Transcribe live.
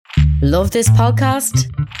Love this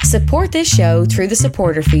podcast? Support this show through the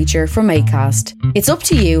supporter feature from Acast. It's up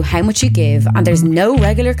to you how much you give and there's no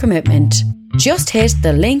regular commitment. Just hit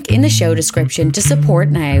the link in the show description to support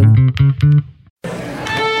now.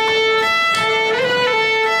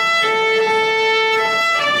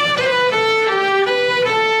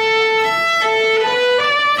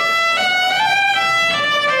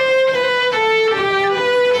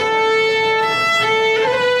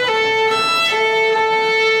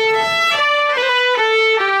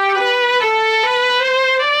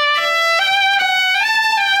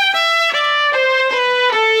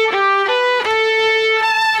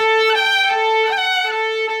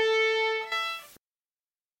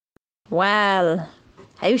 Well,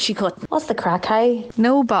 how's she cutting? What's the crack, hey?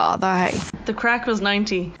 No bother, hey. The crack was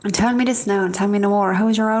 90. And tell me this now and tell me no more.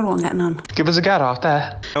 How's your old one getting on? Give us a get off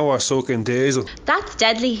there. Now we're soaking diesel. That's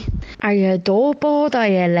deadly. Are you a doorboard or are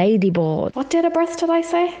you a ladybird? What date of birth did I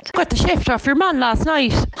say? Got the shift off your man last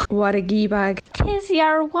night. What a gee bag. Tis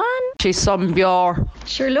your one. She's some pure.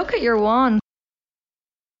 Sure, look at your one.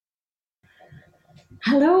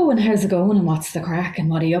 Hello, and how's it going, and what's the crack, and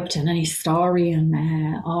what are you up to, and any story, and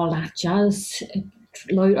all that jazz.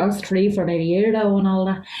 I was free for about a year though, and all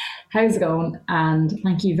that. How's it going? And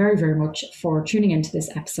thank you very, very much for tuning into this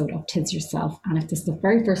episode of Tis Yourself. And if this is the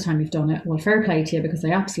very first time you've done it, well, fair play to you, because I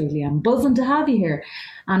absolutely am buzzing to have you here.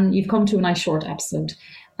 And you've come to a nice short episode,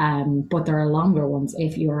 but there are longer ones.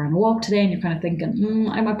 If you're on a walk today and you're kind of thinking,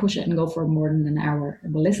 I might push it and go for more than an hour,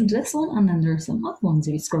 well, listen to this one, and then there are some other ones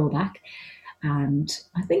if you scroll back. And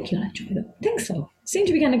I think you'll enjoy them. I think so. Seem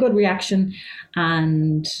to be getting a good reaction,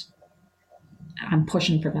 and I'm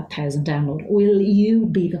pushing for that 1,000 download. Will you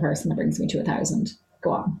be the person that brings me to 1,000?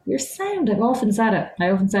 Go on. Your sound. I've often said it.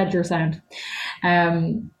 I often said your sound.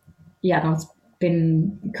 It's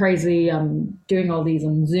been crazy. I'm doing all these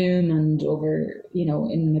on Zoom and over,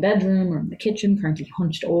 in the bedroom or in the kitchen, currently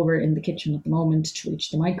hunched over in the kitchen at the moment to reach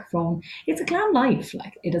the microphone. It's a glam life.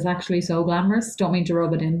 Like, it is actually so glamorous. Don't mean to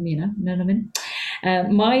rub it in, you know what I mean?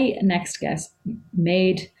 My next guest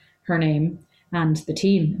made her name, and the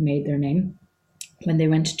team made their name when they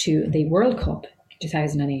went to the World Cup in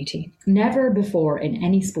 2018. Never before in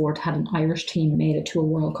any sport had an Irish team made it to a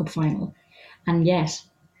World Cup final. And yet,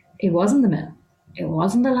 it wasn't the men. It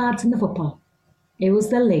wasn't the lads in the football. It was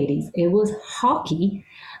the ladies. It was hockey,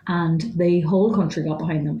 and the whole country got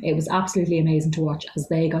behind them. It was absolutely amazing to watch as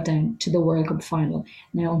they got down to the World Cup final.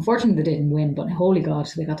 Now, unfortunately, they didn't win, but holy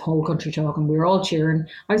God, they got the whole country talking. We were all cheering.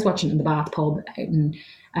 I was watching it in the Bath pub out in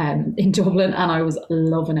Dublin, and I was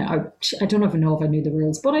loving it. I don't even know if I knew the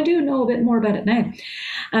rules, but I do know a bit more about it now.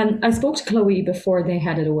 I spoke to Chloe before they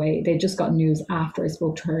headed away. They just got news after I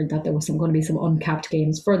spoke to her that there was going to be some uncapped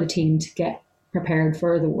games for the team to get prepared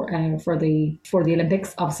for the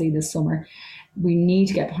Olympics, obviously this summer. We need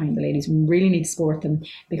to get behind the ladies. We really need to support them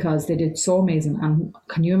because they did so amazing. And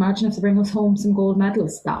can you imagine if they bring us home some gold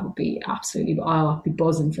medals? That would be absolutely, I'd be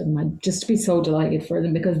buzzing for them. I'd just be so delighted for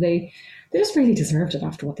them because they just really deserved it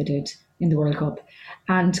after what they did in the World Cup.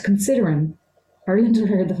 And considering Ireland have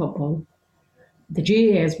heard the football, the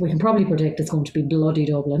GAAs, we can probably predict it's going to be bloody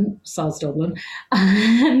Dublin, Soz Dublin,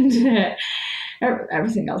 and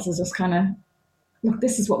everything else is just kind of, look,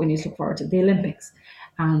 this is what we need to look forward to, the Olympics.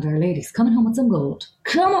 And our ladies coming home with some gold.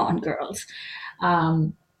 Come on, girls.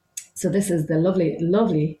 So this is the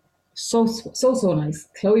lovely, so nice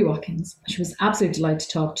Chloe Watkins. She was absolutely delighted to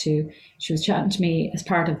talk to. She was chatting to me as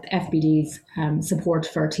part of the FBD's support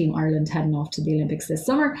for Team Ireland heading off to the Olympics this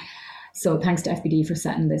summer. So thanks to FBD for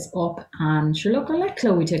setting this up. And sure, look, I'll let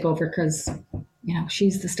Chloe take over because,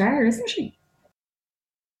 she's the star, isn't she?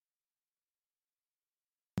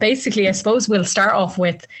 Basically, I suppose we'll start off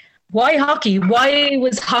with why hockey? Why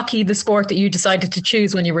was hockey the sport that you decided to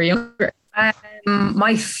choose when you were younger?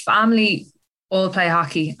 My family all play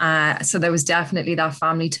hockey. So there was definitely that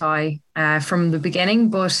family tie from the beginning.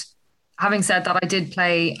 But having said that, I did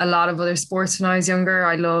play a lot of other sports when I was younger.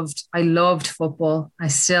 I loved football. I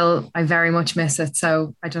very much miss it.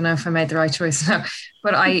 So I don't know if I made the right choice now.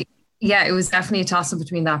 But it was definitely a toss-up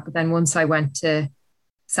between that. But then once I went to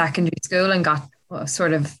secondary school and got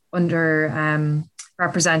sort of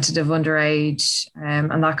representative underage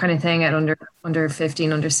and that kind of thing at under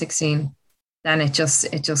 15, under 16, then it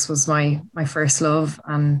just was my first love,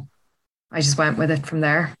 and I just went with it from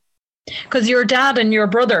there. Because your dad and your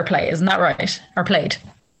brother play, isn't that right? Or played?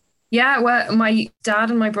 Yeah, well, my dad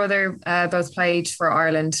and my brother both played for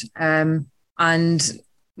Ireland, and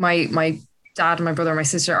my dad and my brother and my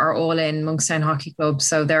sister are all in Monkstown Hockey Club,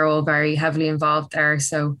 so they're all very heavily involved there.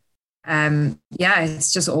 So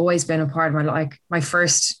it's just always been a part of my life. My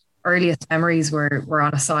first earliest memories were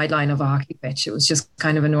on a sideline of a hockey pitch. It was just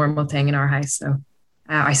kind of a normal thing in our house. So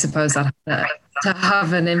I suppose that had to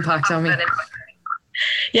have an impact on me.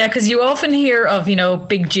 Yeah, because you often hear of,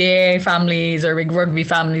 big GAA families or big rugby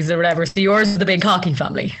families or whatever. So yours is the big hockey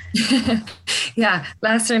family. Yeah,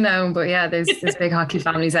 lesser known, but yeah, there's big hockey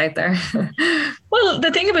families out there. Well, the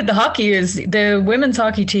thing about the hockey is the women's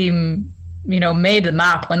hockey team, made the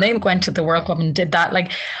map when they went to the World Cup and did that.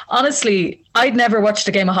 Like, honestly, I'd never watched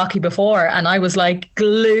a game of hockey before, and I was like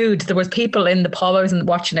glued. There was people in the pub. I was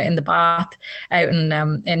watching it in the Bath out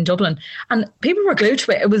in Dublin, and people were glued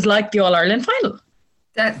to it. It was like the All Ireland final.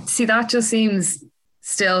 That just seems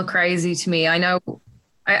still crazy to me. I know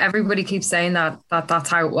everybody keeps saying that's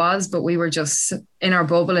how it was, but we were just in our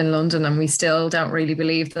bubble in London, and we still don't really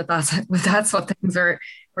believe that's what things were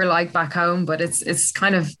like back home. But it's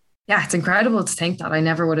kind of, yeah, it's incredible to think that. I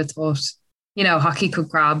never would have thought, hockey could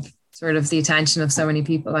grab sort of the attention of so many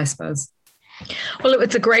people, I suppose. Well,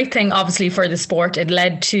 it's a great thing, obviously, for the sport. It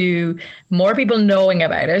led to more people knowing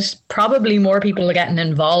about it, probably more people getting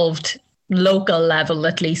involved, local level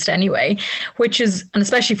at least anyway, which is, and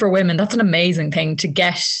especially for women, that's an amazing thing to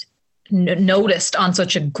get noticed on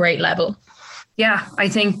such a great level. Yeah, I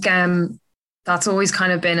think that's always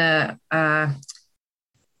kind of been an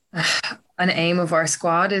aim of our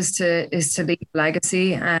squad is to leave a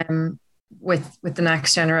legacy with the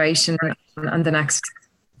next generation and the next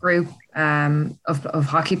group of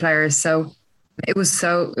hockey players. So it was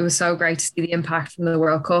so great to see the impact from the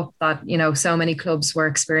World Cup that so many clubs were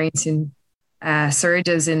experiencing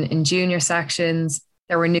surges in junior sections.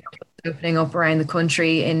 There were new clubs opening up around the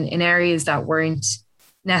country in areas that weren't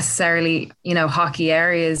necessarily hockey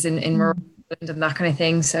areas in rural Ireland and that kind of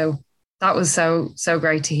thing. So that was so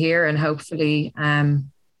great to hear, and hopefully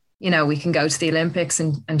we can go to the Olympics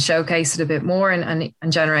and showcase it a bit more and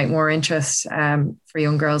generate more interest for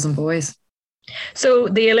young girls and boys. So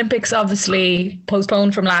the Olympics obviously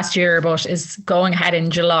postponed from last year, but is going ahead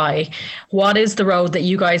in July. What is the road that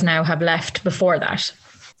you guys now have left before that?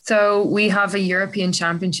 So we have a European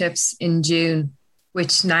Championships in June,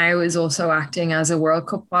 which now is also acting as a World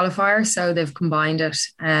Cup qualifier. So they've combined it.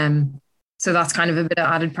 So that's kind of a bit of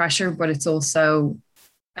added pressure, but it's also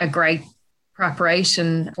a great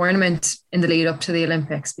preparation tournament in the lead up to the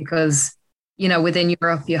Olympics because, within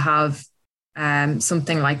Europe, you have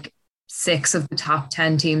something like 6 of the top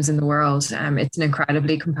 10 teams in the world. It's an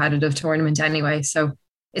incredibly competitive tournament anyway. So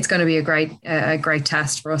it's going to be a great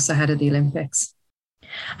test for us ahead of the Olympics.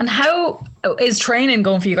 And how is training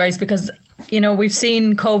going for you guys? Because, we've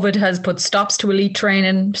seen COVID has put stops to elite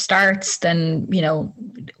training starts. Then,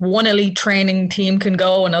 one elite training team can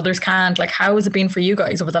go and others can't. Like, how has it been for you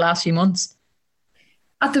guys over the last few months?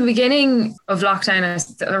 At the beginning of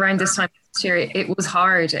lockdown, around this time last year, it was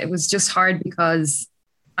hard. It was just hard because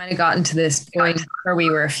kind of gotten to this point where we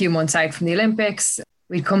were a few months out from the Olympics.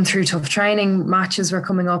 We'd come through tough training, matches were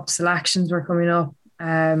coming up, selections were coming up,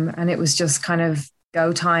 and it was just kind of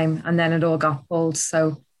go time, and then it all got pulled.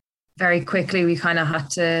 So very quickly we kind of had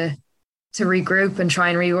to regroup and try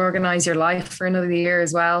and reorganize your life for another year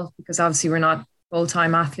as well, because obviously we're not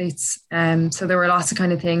full-time athletes. So there were lots of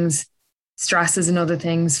kind of things, stresses and other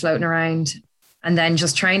things floating around. And then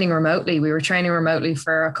just training remotely. We were training remotely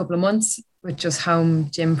for a couple of months with just home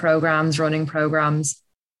gym programs, running programs.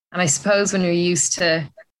 And I suppose when you're used to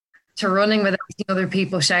running with other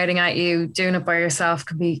people shouting at you, doing it by yourself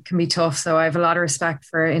can be tough. So I have a lot of respect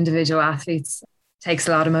for individual athletes. It takes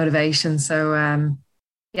a lot of motivation. So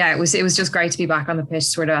it was just great to be back on the pitch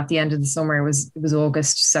sort of at the end of the summer. It was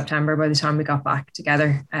August, September by the time we got back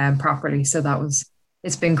together properly. So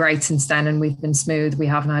it's been great since then, and we've been smooth. We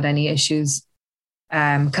haven't had any issues.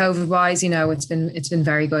 COVID wise, it's been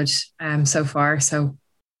very good so far. So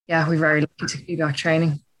yeah, we're very lucky to be back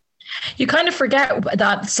training. You kind of forget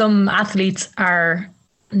that some athletes are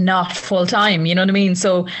not full time, you know what I mean?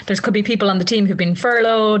 So there could be people on the team who've been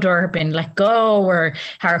furloughed or have been let go or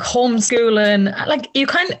are homeschooling. Like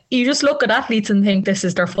you just look at athletes and think this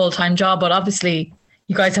is their full time job, but obviously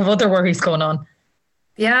you guys have other worries going on.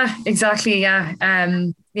 Yeah, exactly. Yeah.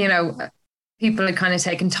 People had kind of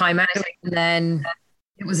taken time out, and then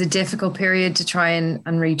it was a difficult period to try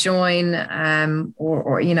and rejoin,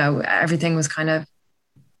 or everything was kind of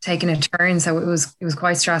taking a turn. So it was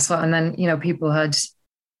quite stressful. And then, people had,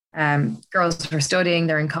 girls were studying,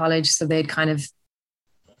 they're in college, so they'd kind of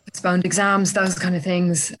postponed exams, those kind of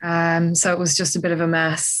things. So it was just a bit of a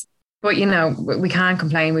mess, but we can't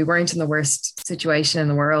complain. We weren't in the worst situation in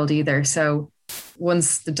the world either. So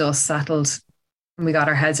once the dust settled and we got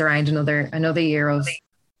our heads around another year of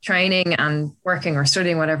training and working or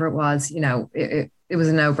studying, whatever it was, it was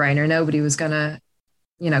a no-brainer. Nobody was going to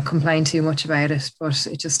complain too much about it, but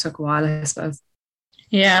it just took a while, I suppose.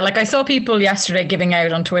 Yeah, like I saw people yesterday giving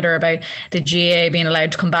out on Twitter about the GA being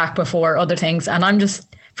allowed to come back before other things. And I'm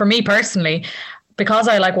just, for me personally, because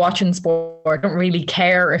I like watching sport, I don't really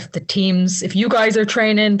care if you guys are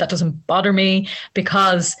training, that doesn't bother me,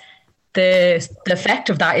 because the effect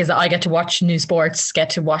of that is that I get to watch new sports, get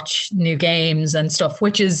to watch new games and stuff,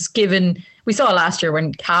 which is given, we saw last year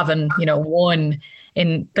when Cavan, won,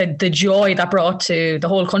 in the joy that brought to the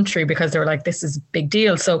whole country, because they were like, this is a big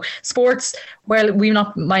deal. So sports, well,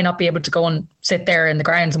 might not be able to go and sit there in the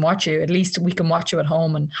grounds and watch you. At least we can watch you at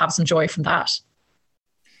home and have some joy from that.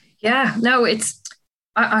 Yeah, no,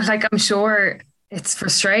 I'm sure it's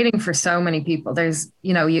frustrating for so many people. There's,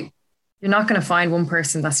 you're not going to find one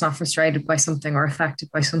person that's not frustrated by something or affected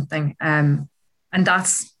by something. And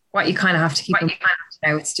that's what you kind of have to keep in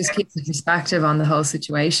mind. It's just keep the perspective on the whole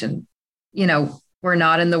situation. We're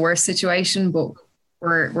not in the worst situation, but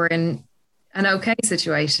we're in an okay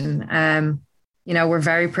situation. We're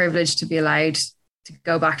very privileged to be allowed to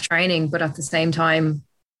go back training, but at the same time,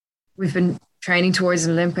 we've been training towards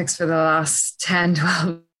the Olympics for the last 10,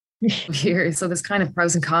 12 years. So there's kind of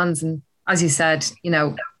pros and cons. And as you said,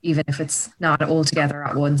 even if it's not all together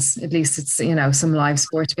at once, at least it's, some live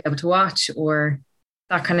sport to be able to watch or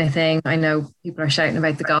that kind of thing. I know people are shouting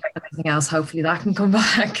about the golf and everything else. Hopefully that can come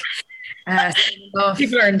back.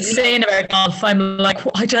 People are insane about golf. I'm like,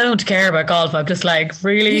 I don't care about golf. I'm just like,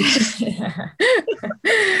 really?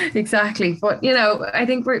 Exactly. But I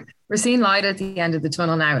think we're seeing light at the end of the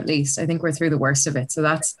tunnel now. At least I think we're through the worst of it. So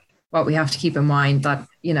that's what we have to keep in mind. That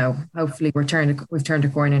hopefully we've turned a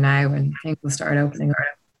corner now, and things will start opening up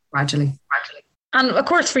gradually. And of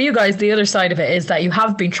course, for you guys, the other side of it is that you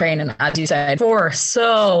have been training, as you said, for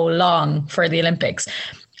so long for the Olympics,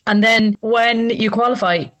 and then when you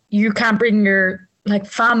qualify, you can't bring your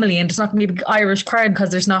family, and it's not going to be a big Irish crowd because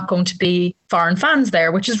there's not going to be foreign fans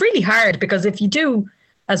there, which is really hard, because if you do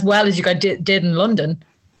as well as you did in London,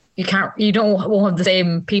 won't have the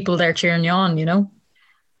same people there cheering you on,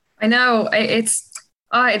 I know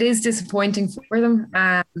it is disappointing for them.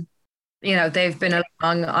 They've been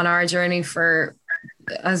along on our journey for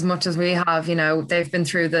as much as we have. They've been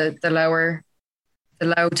through the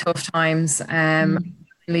low tough times.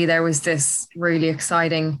 There was this really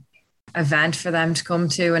exciting event for them to come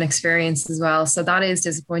to and experience as well. So that is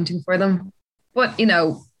disappointing for them. But,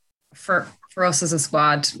 for us as a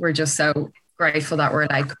squad, we're just so grateful that we're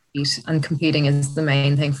allowed to compete, and competing is the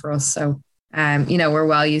main thing for us. So, we're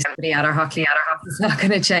well used to be at our hockey. It's not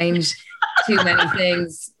going to change too many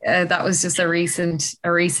things. That was just a recent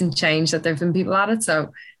change that there've been people at it.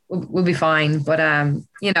 So we'll be fine. But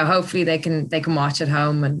hopefully they can watch at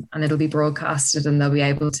home, and it'll be broadcasted, and they'll be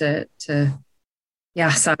able to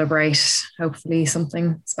celebrate hopefully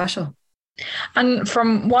something special. And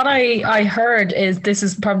from what I heard, is this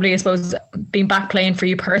is probably, I suppose, being back playing for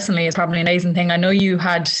you personally is probably an amazing thing. I know you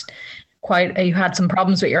had some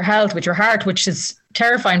problems with your health, with your heart, which is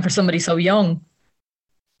terrifying for somebody so young.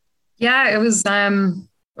 Yeah, it was around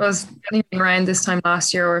this time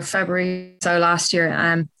last year, or February so last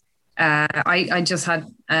year. I just had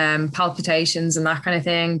palpitations and that kind of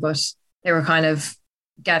thing, but they were kind of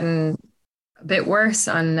getting a bit worse,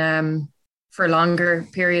 and for longer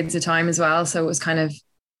periods of time as well. So it was kind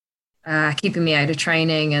of keeping me out of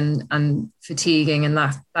training and fatiguing and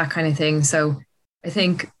that kind of thing. So I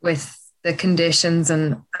think with the conditions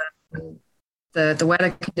and the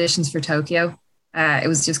weather conditions for Tokyo, it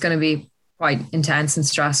was just going to be quite intense and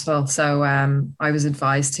stressful. So I was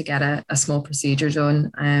advised to get a small procedure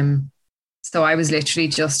done. So I was literally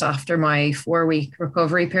just after my 4-week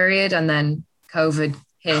recovery period, and then COVID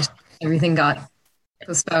hit. Everything got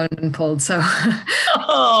postponed and pulled. So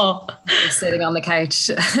I was sitting on the couch.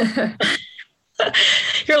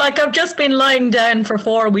 You're like, I've just been lying down for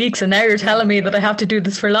 4 weeks, and now you're telling me that I have to do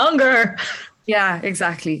this for longer. Yeah,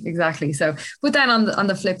 exactly. So, but then on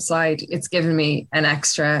the flip side, it's given me an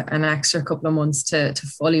extra couple of months to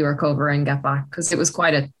fully recover and get back, because it was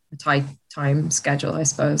quite a tight time schedule, I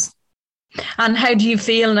suppose. And how do you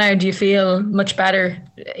feel now? Do you feel much better?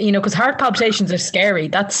 Because heart palpitations are scary.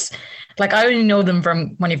 That's like, I only know them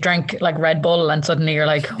from when you've drank like Red Bull, and suddenly you're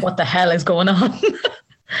like, what the hell is going on?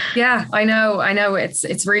 Yeah, I know.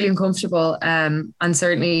 It's really uncomfortable. And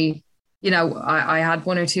certainly, I had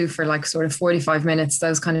one or two for like sort of 45 minutes,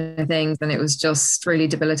 those kind of things. And it was just really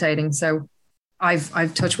debilitating. So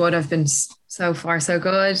I've touched wood. I've been so far so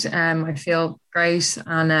good. I feel great.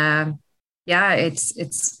 And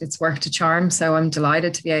it's worked a charm. So I'm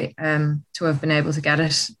delighted to be to have been able to get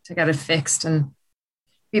it fixed and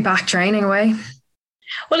be back training away.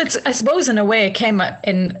 Well, I suppose in a way it came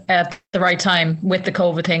in at the right time with the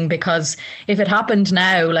COVID thing, because if it happened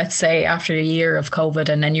now, let's say after a year of COVID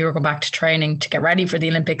and then you were going back to training to get ready for the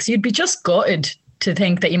Olympics, you'd be just gutted to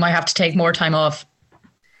think that you might have to take more time off.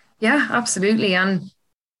 Yeah, absolutely. And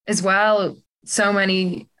as well, so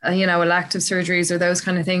many, elective surgeries or those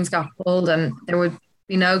kind of things got pulled, and there would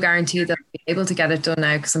be no guarantee that I'd be able to get it done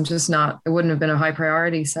now, because it wouldn't have been a high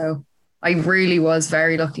priority. So I really was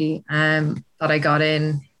very lucky that I got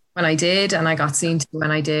in when I did, and I got seen to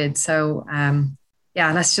when I did. So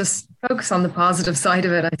let's just focus on the positive side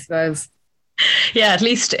of it, I suppose. Yeah, at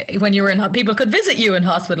least when you were in, people could visit you in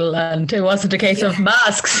hospital, and it wasn't a case of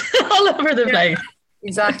masks all over the place.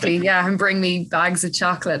 Exactly. Yeah, and bring me bags of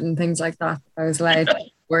chocolate and things like that. I was allowed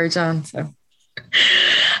to work on. So.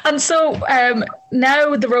 And so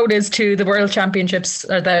now the road is to the World Championships,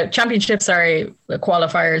 or the Championships,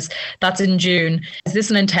 qualifiers. That's in June. Is this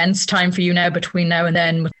an intense time for you now between now and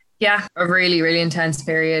then? Yeah, a really, really intense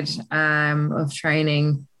period of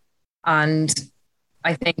training. And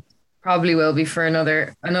I think probably will be for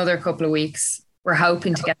another couple of weeks. We're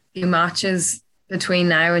hoping to get a few matches between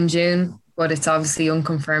now and June, but it's obviously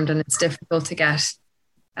unconfirmed and it's difficult to get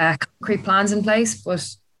concrete plans in place. But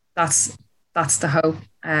that's the hope,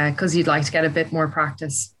 because you'd like to get a bit more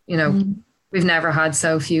practice. We've never had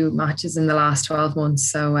so few matches in the last 12 months.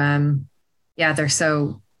 So they're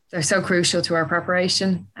so crucial to our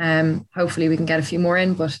preparation. Hopefully we can get a few more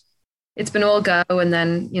in, but it's been all go, and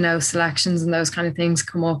then selections and those kind of things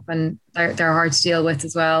come up, and they're hard to deal with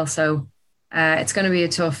as well. So it's going to be a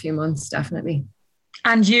tough few months, definitely.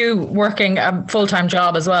 And you working a full-time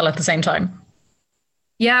job as well at the same time?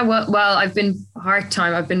 Yeah, well, I've been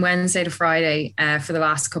part-time. I've been Wednesday to Friday for the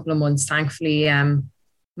last couple of months. Thankfully,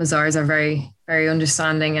 Mazars are very, very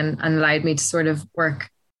understanding and allowed me to sort of work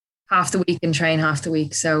half the week and train half the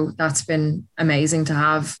week. So that's been amazing to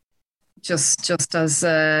have. Just as,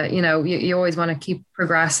 you always want to keep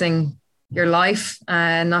progressing your life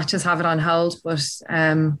and not just have it on hold. But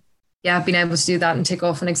being able to do that and tick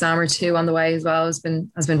off an exam or two on the way as well has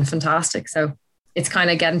been fantastic. So it's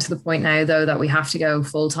kind of getting to the point now, though, that we have to go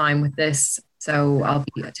full time with this. So I'll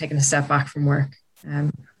be taking a step back from work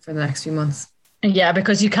for the next few months. Yeah,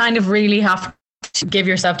 because you kind of really have to give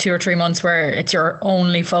yourself 2 or 3 months where it's your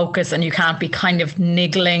only focus and you can't be kind of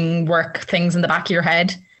niggling work things in the back of your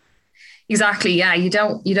head. Exactly. Yeah. You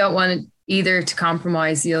don't want either to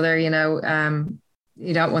compromise the other, you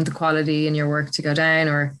don't want the quality in your work to go down,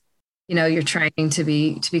 or, your training to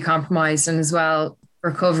be compromised. And as well,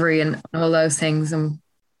 recovery and all those things. I'm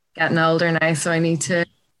getting older now, so I need to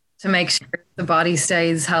make sure the body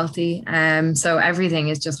stays healthy. So everything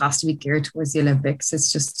has to be geared towards the Olympics.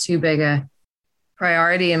 It's just too big a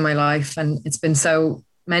priority in my life, and it's been so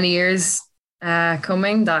many years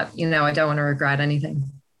coming that I don't want to regret anything.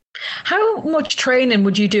 How much training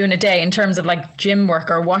would you do in a day in terms of like gym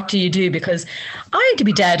work, or what do you do? Because I had to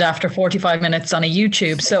be dead after 45 minutes on a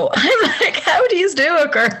YouTube. So I'm like, how do you do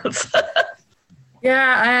it, girls?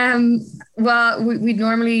 Yeah. Well, we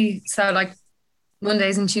normally, so like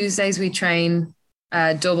Mondays and Tuesdays, we train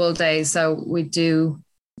double days. So we do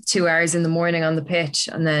 2 hours in the morning on the pitch,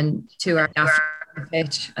 and then 2 hours after the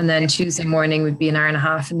pitch. And then Tuesday morning would be an hour and a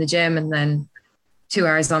half in the gym, and then 2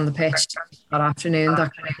 hours on the pitch that afternoon,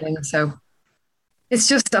 that kind of thing. So it's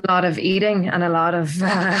just a lot of eating and a lot of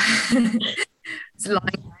it's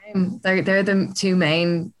lying down. They're the two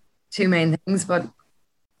main things. But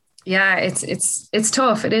yeah, it's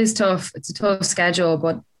tough. It is tough. It's a tough schedule,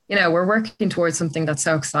 but we're working towards something that's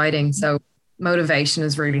so exciting. So motivation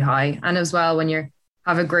is really high. And as well, when you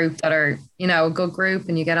have a group that are, a good group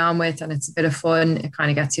and you get on with, and it's a bit of fun, it kind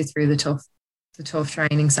of gets you through the tough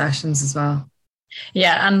training sessions as well.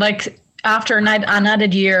 Yeah. And like after an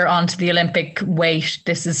added year onto the Olympic weight,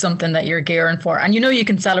 this is something that you're gearing for. And you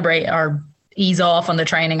can celebrate or ease off on the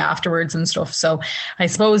training afterwards and stuff. So I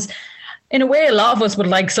suppose in a way, a lot of us would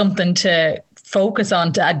like something to focus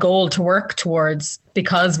on, a goal to work towards,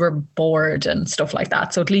 because we're bored and stuff like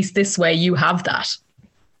that. So at least this way you have that.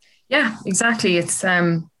 Yeah, exactly. It's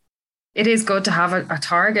it is good to have a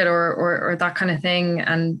target or that kind of thing.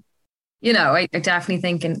 And I definitely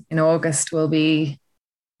think in August we'll be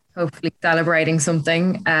hopefully celebrating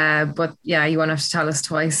something. But yeah, you won't have to tell us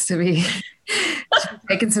twice to be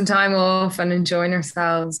taking some time off and enjoying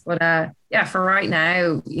ourselves. But for right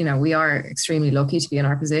now, we are extremely lucky to be in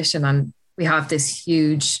our position, and we have this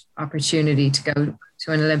huge opportunity to go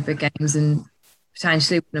to an Olympic Games and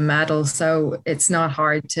potentially win a medal. So it's not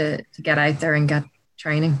hard to get out there and get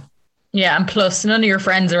training. Yeah, and plus none of your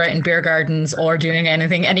friends are out in beer gardens or doing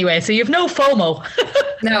anything anyway, so you have no FOMO.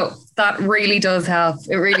 No, that really does help.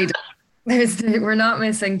 It really does. We're not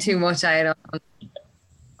missing too much out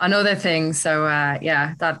on other things. So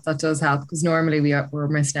yeah, that does help because normally we're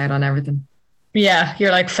missing out on everything. Yeah,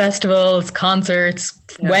 you're like festivals, concerts,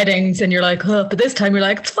 weddings, and you're like, oh, but this time you're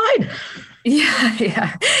like, it's fine.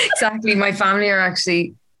 Yeah, exactly. My family are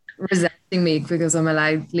actually resenting me because I'm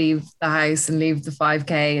allowed to leave the house and leave the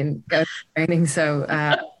 5K and go to training. So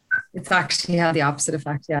it's actually had the opposite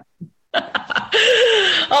effect. Yeah.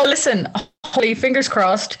 Oh, listen, hopefully, fingers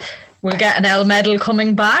crossed, we'll get an L medal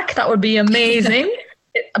coming back. That would be amazing.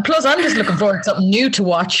 Plus, I'm just looking forward to something new to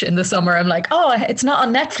watch in the summer. I'm like, oh, it's not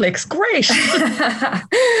on Netflix. Great.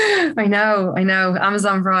 I know.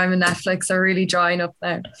 Amazon Prime and Netflix are really drying up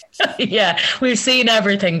there. Yeah, we've seen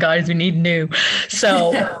everything, guys. We need new.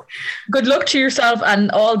 So good luck to yourself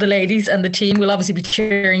and all the ladies and the team. We'll obviously be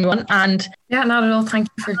cheering you on. And yeah, not at all. Thank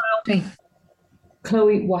you for me.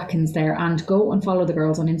 Chloe Watkins there, and go and follow the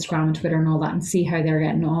girls on Instagram and Twitter and all that and see how they're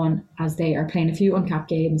getting on as they are playing a few uncapped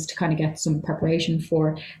games to kind of get some preparation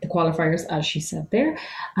for the qualifiers, as she said there,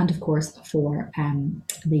 and of course for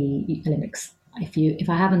the Olympics. If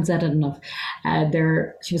I haven't said it enough,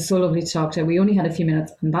 she was so lovely to talk to. We only had a few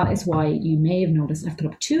minutes, and that is why you may have noticed I've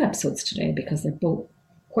put up 2 episodes today because they're both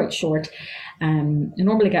quite short. I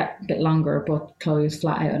normally get a bit longer, but Chloe was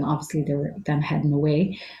flat out and obviously they were then heading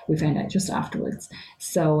away. We found out just afterwards.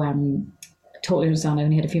 So totally understand. I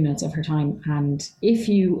only had a few minutes of her time. And if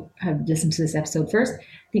you have listened to this episode first,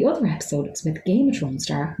 the other episode is with Game of Thrones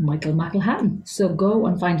star Michael McElhatton. So go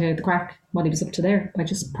and find out the crack, what he was up to there, by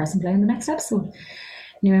just pressing play on the next episode.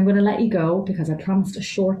 Now I'm going to let you go because I promised a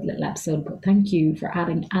short little episode, but thank you for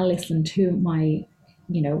adding a listen to my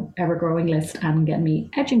ever-growing list and get me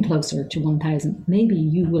edging closer to 1,000. Maybe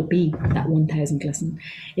you will be that 1,000th listen.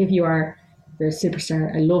 If you are, you're a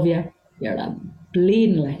superstar. I love you. You're a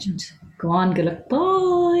bleeding legend. Go on, good luck.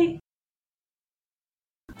 Bye.